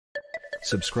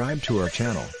Subscribe to our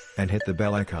channel, and hit the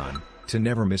bell icon, to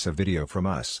never miss a video from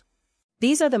us.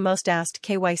 These are the most asked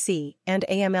KYC and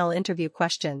AML interview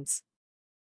questions.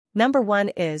 Number 1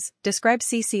 is, describe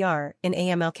CCR in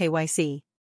AML-KYC.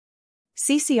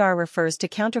 CCR refers to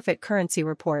counterfeit currency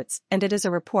reports, and it is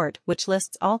a report which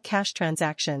lists all cash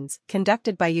transactions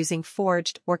conducted by using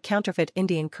forged or counterfeit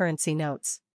Indian currency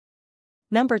notes.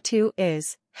 Number 2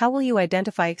 is, how will you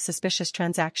identify suspicious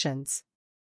transactions?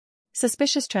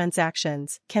 Suspicious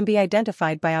transactions can be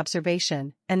identified by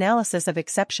observation, analysis of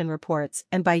exception reports,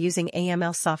 and by using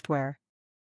AML software.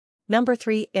 Number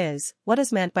 3 is, what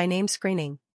is meant by name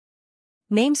screening?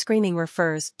 Name screening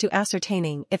refers to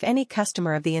ascertaining if any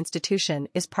customer of the institution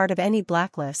is part of any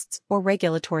blacklists or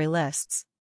regulatory lists.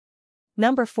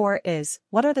 Number 4 is,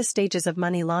 what are the stages of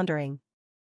money laundering?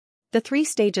 The 3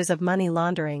 stages of money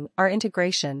laundering are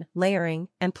integration, layering,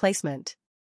 and placement.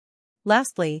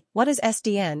 Lastly, what is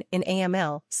SDN in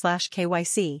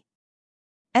AML/KYC?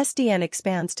 SDN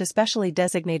expands to specially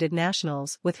designated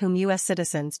nationals with whom U.S.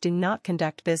 citizens do not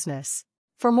conduct business.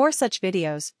 For more such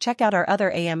videos, check out our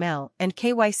other AML and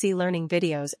KYC learning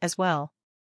videos as well.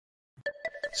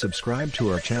 Subscribe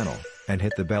to our channel, and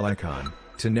hit the bell icon,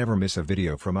 to never miss a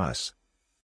video from us.